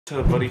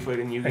to buddy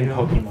fighting you. And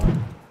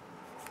Pokemon.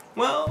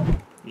 Well,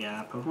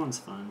 yeah, Pokemon's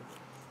fun.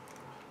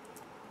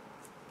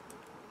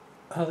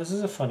 Oh, this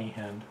is a funny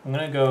hand. I'm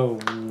gonna go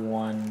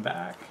 1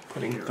 back.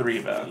 putting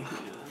 3 back.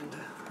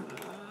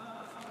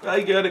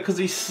 I get it, because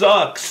he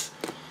sucks.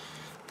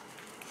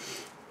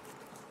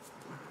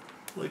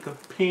 Like a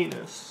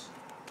penis.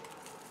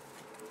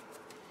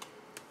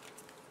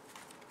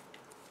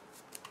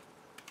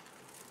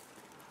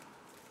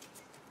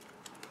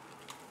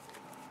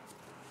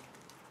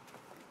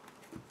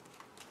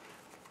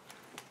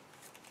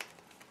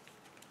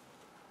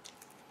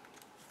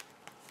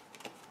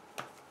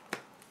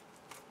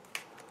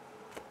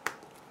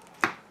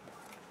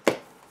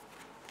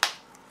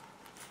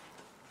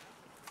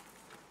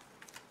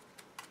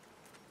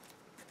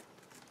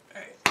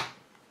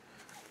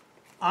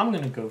 I'm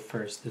gonna go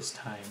first this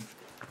time.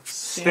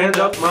 Stand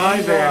up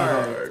my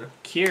Vanguard.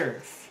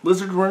 Kirith.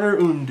 Lizard Runner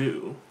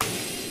Undu.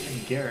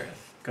 And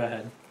Gareth. Go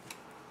ahead.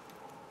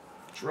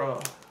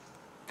 Draw.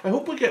 I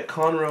hope we get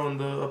Conroe in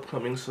the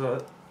upcoming set.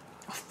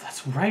 Oh,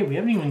 that's right. We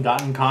haven't even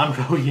gotten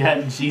Conroe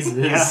yet. Jesus.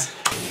 Yeah.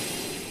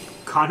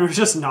 Conroe's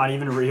just not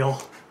even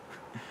real.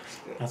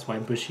 That's why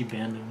Bushy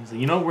banned him. He's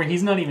like, you know where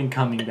he's not even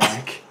coming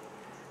back.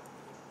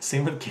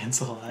 Same with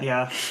Cancelot.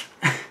 Yeah.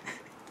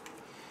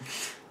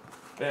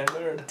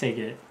 Vanguard. Take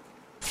it.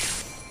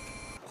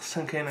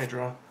 10k and I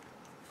draw.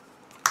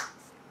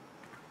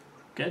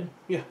 Good?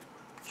 Yeah.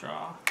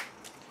 Draw.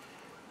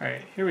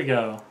 Alright, here we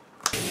go.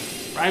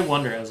 Ride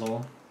Wonder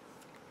Ezel.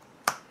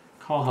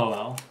 Call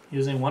Hoel.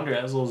 Using Wonder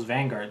Ezel's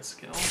Vanguard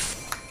skill.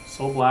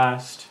 Soul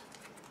Blast.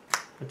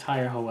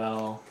 Retire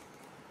Hoel.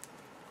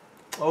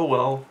 Oh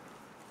well.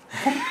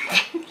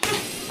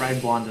 Ride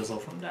Blonde Ezel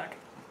from deck.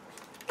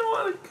 I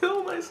want to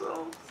kill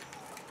myself.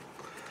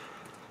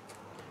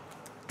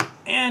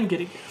 And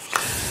get a gift.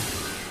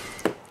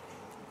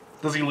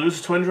 Does he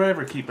lose Twin Drive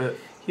or keep it?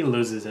 He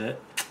loses it.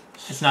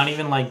 It's not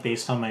even like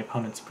based on my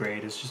opponent's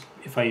grade. It's just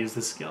if I use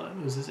this skill, it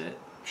loses it.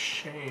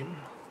 Shame.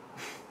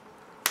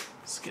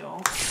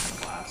 Skill. Soul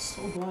Blast.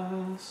 Soul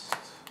Blast.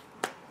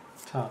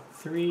 Top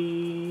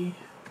 3.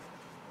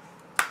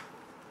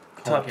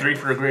 Top 3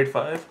 for a grade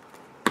 5?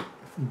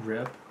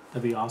 Rip.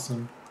 That'd be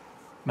awesome.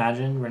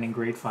 Imagine running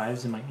grade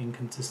 5s in my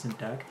inconsistent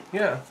deck.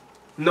 Yeah.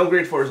 No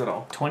grade 4s at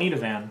all. 20 to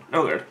Van.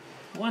 No good.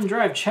 1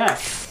 drive check.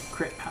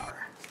 Crit power.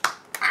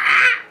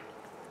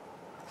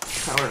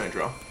 Power and I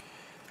draw.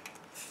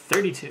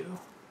 32.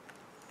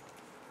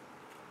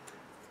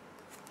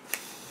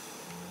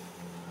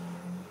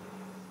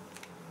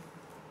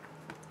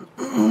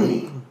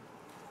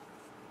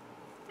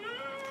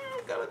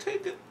 Gotta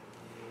take it.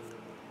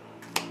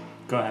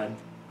 Go ahead.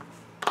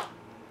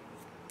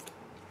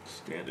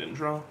 Stand and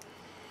draw.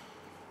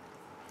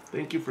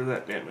 Thank you for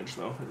that damage,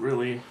 though. It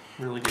really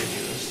gave me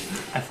this.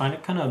 I find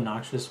it kind of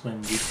obnoxious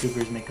when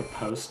YouTubers make a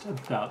post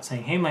about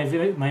saying, hey, my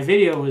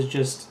video was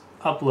just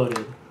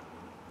uploaded.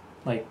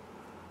 Like...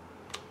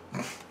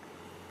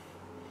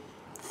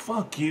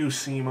 Fuck you,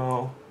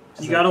 Simo.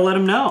 You gotta let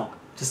him know.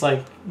 Just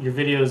like, your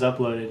video is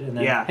uploaded, and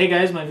then, Yeah. hey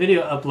guys, my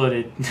video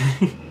uploaded.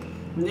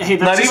 Hey,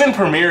 Not even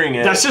premiering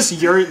it. That's just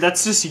your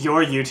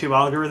YouTube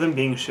algorithm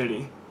being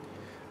shitty.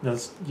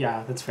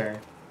 Yeah, that's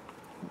fair.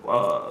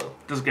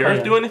 Does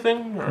Gareth do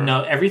anything? Or?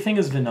 No, everything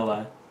is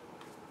vanilla.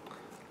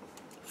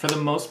 For the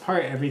most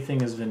part,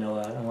 everything is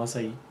vanilla, unless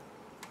I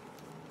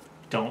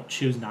don't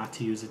choose not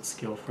to use its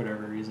skill for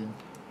whatever reason.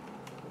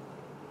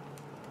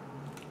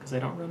 Because I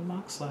don't run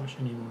Mock Slash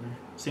anymore.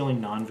 It's the only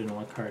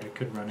non-vanilla card I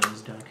could run in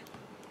his deck.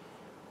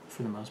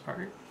 For the most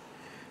part.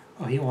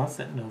 Oh, he wants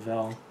that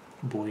Novell.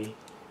 Boy.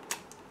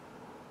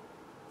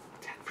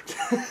 Attack for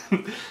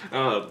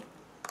 10.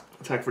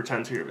 Attack for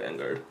 10 to your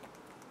Vanguard.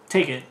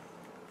 Take it.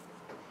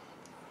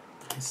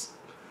 Nice.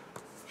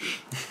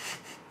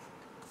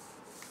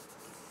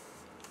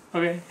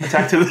 Okay.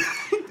 Attack to the...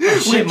 Oh,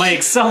 shit, my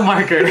Excel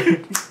marker.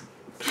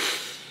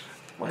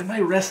 Why am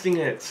I resting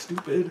it?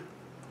 Stupid.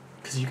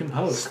 Because you can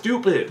post.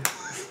 Stupid.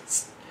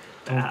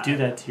 Don't do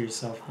that to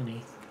yourself,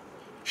 honey.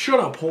 Shut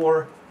up,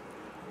 whore.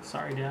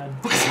 Sorry, Dad.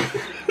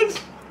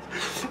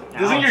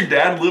 Doesn't your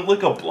dad live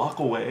like a block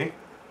away?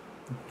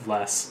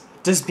 Less.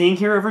 Does being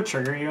here ever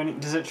trigger you?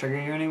 Does it trigger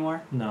you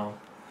anymore? No.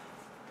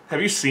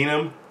 Have you seen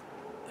him?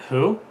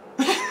 Who?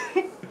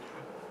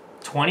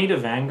 20 to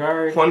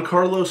Vanguard. Juan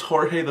Carlos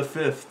Jorge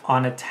V.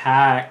 On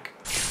attack.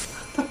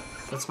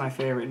 That's my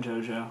favorite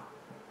JoJo.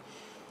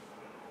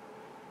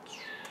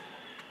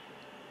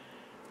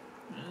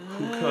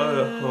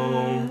 Kuka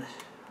home.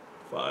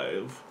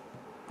 5.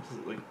 This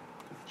is like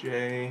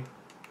J.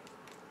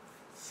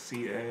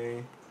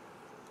 CA.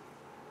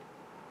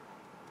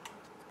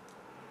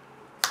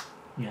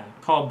 Yeah.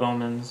 Call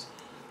Bowman's.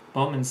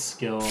 Bowman's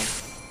skill.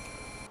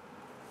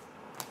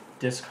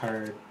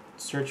 Discard.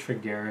 Search for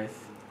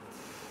Gareth.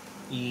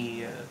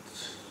 Yet.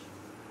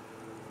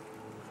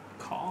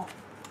 Call.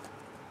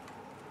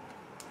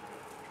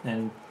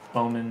 And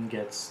Bowman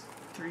gets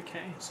 3k.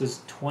 So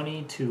it's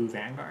 22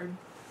 Vanguard.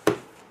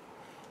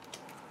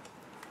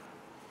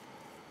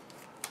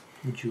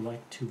 Would you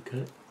like to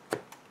cut?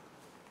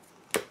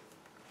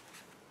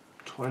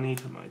 20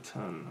 to my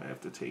 10. I have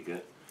to take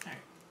it. All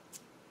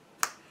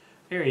right.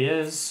 There he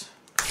is.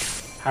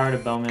 Power to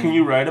Bowman. Can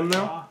you ride him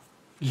now?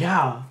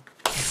 Yeah.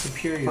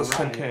 Superior Plus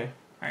ride. 10k.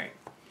 Alright.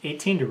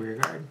 18 to rear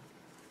guard.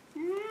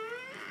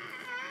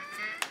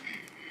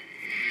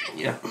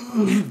 Yeah.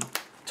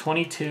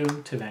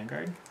 22 to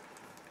Vanguard.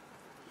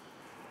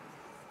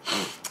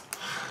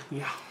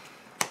 Yeah.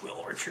 Will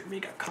Orchard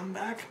make a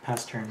comeback?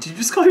 Pass turn. Did you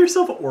just call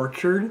yourself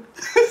Orchard?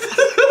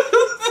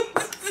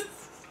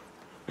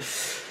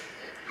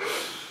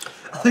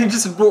 I think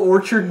just will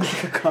Orchard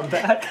make a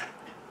comeback?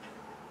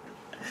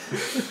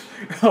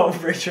 Oh,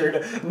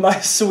 Richard, my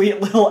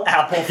sweet little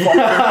apple farm.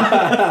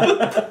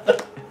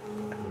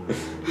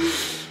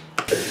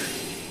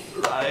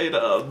 Ride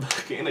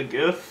gain a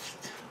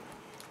gift.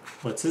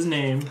 What's his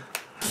name?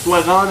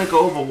 Flegonic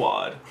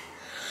Overwad.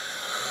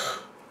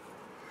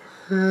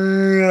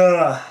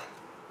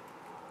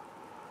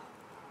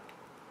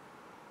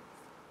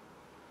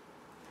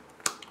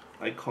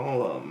 I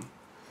call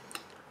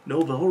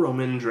Novel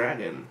Roman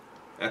Dragon.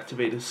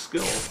 Activate his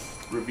skill.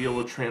 Reveal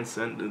a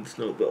Transcendence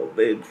Nobel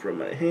Vague from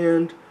my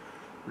hand.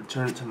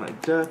 Return it to my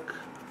deck.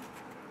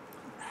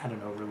 Add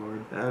an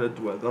Overlord. Add a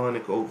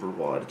Dwagonic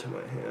Overwad to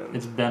my hand.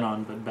 It's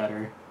Benon, but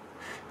better.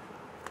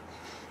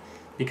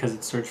 Because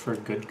it searched for a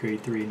good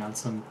grade 3, not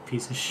some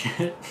piece of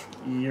shit.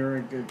 You're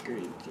a good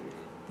grade 3.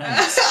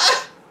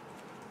 Thanks.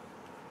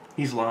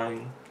 He's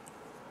lying.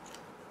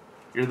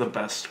 You're the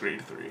best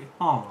grade 3.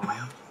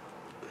 Aww.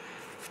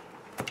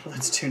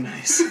 That's too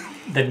nice.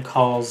 Then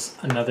calls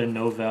another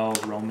Novel,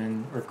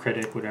 Roman, or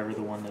Critic, whatever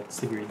the one that's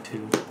the grade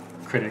 2.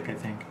 Critic, I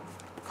think.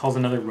 Calls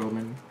another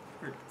Roman.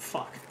 Or,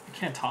 fuck, I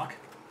can't talk.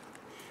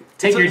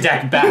 Take your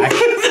deck back.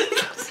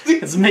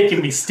 It's making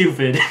me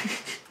stupid.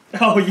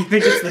 Oh, you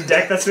think it's the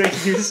deck that's making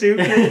you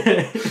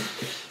stupid?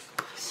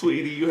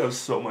 Sweetie, you have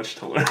so much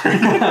to learn.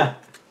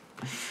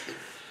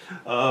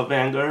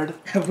 Vanguard.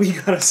 Have we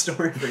got a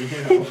story for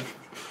you?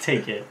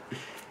 Take it.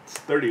 It's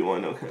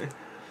 31, okay.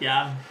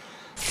 Yeah.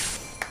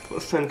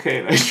 Plus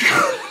 10k, nice try.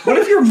 What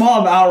if your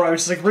mom outright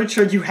was like,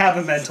 Richard, you have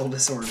a mental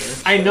disorder?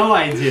 I know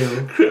I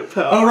do. Crit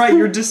power. Oh, right,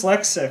 you're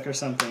dyslexic or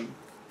something.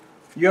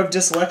 You have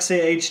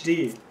dyslexia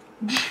HD.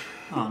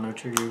 Oh, no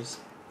triggers.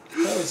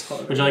 That was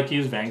fun. Would you like to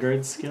use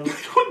Vanguard's skill? I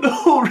don't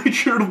know,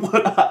 Richard,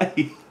 would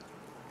I?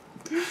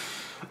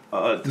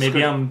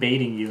 Maybe I'm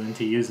baiting you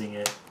into using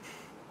it.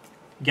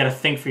 You gotta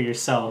think for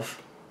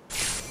yourself.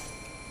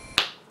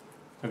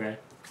 Okay.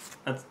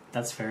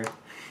 That's fair.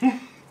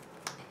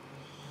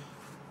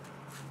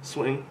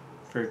 Swing.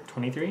 For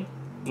 23?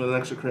 With an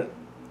extra crit.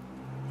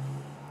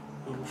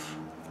 Oof.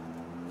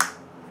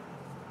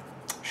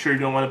 Sure you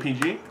don't want a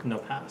PG? No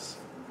pass.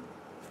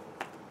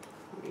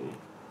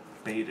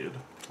 Baited.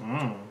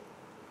 Mm.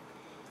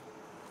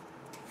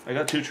 I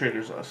got 2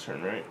 traders last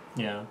turn, right?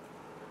 Yeah.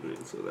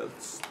 Wait, so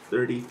that's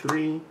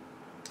 33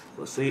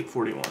 plus 8,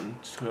 41.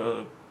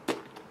 Oh,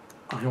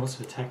 he wants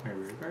to attack my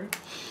rear guard?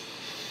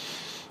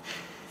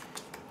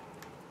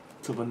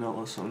 It's a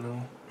vanilla, so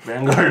no.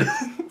 Vanguard.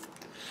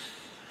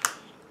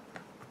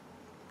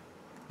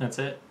 That's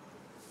it?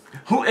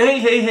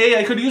 Hey,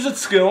 I could use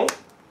its skill.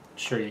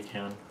 Sure you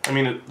can. I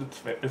mean,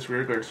 it's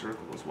rear guard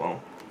circle as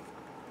well.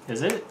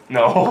 Is it?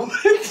 No.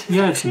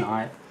 Yeah, it's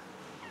not.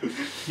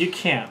 You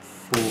can't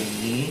fool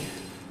me.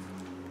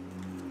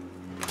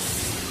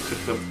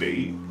 Took the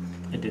bait.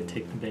 I did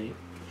take the bait.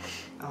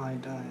 Oh, I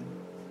died.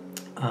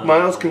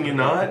 Miles, can you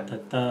not?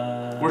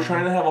 We're We're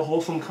trying to have a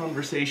wholesome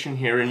conversation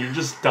here, and you're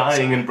just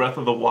dying in Breath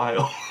of the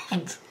Wild. A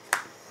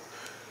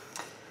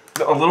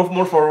little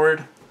more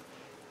forward.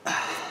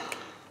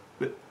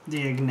 The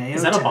Igneo.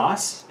 Is that a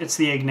boss? It's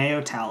the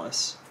Igneo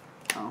Talus.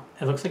 Oh.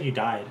 It looks like you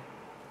died.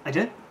 I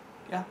did?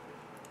 Yeah.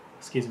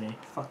 Excuse me.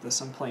 Fuck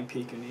this, I'm playing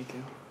Pika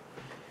Niku.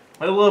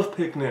 I love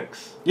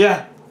picnics.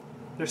 Yeah.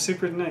 They're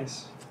super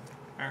nice.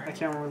 I Alright.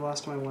 can't remember the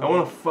last time I went. I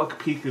want to fuck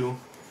Piku.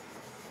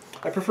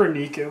 I prefer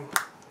Niku.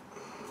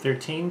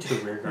 13 to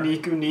rear guard.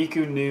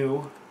 Niku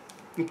new.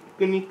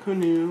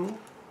 Niku.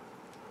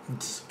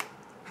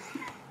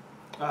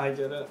 I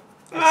get it.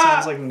 It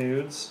sounds like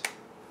nudes.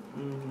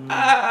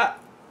 Ah!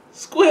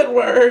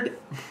 Squidward!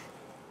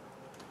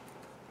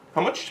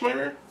 How much is my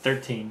rear?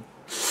 13.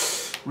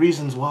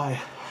 Reasons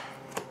why.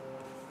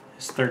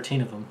 There's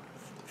 13 of them.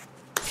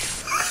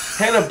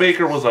 Hannah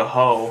Baker was a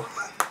hoe.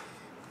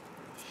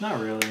 Not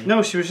really.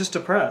 No, she was just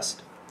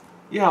depressed.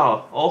 Yeah,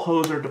 all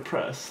hoes are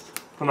depressed.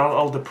 But not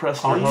all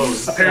depressed are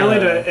hoes. Apparently,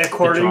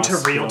 according to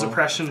draw real skill.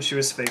 depression, she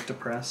was fake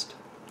depressed.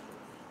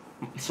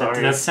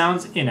 Sorry. That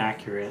sounds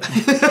inaccurate.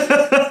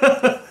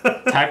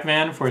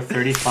 Pac-Man for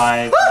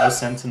 35, no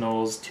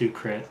sentinels, 2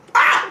 crit.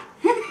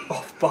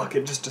 Oh, fuck,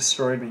 it just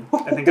destroyed me.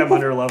 I think I'm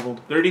under-leveled.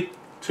 32?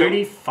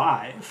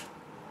 35.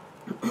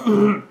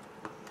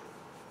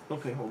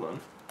 Okay, hold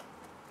on.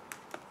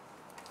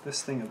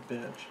 This thing a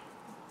bitch.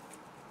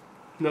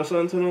 No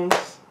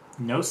sentinels?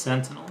 No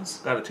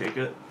sentinels. Gotta take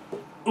it.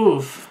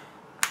 Oof.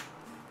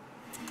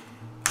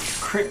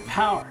 Crit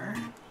power.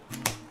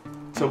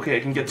 It's okay, I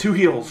can get 2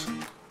 heals.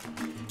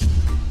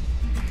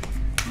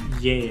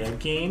 Yeah,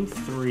 game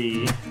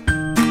 3.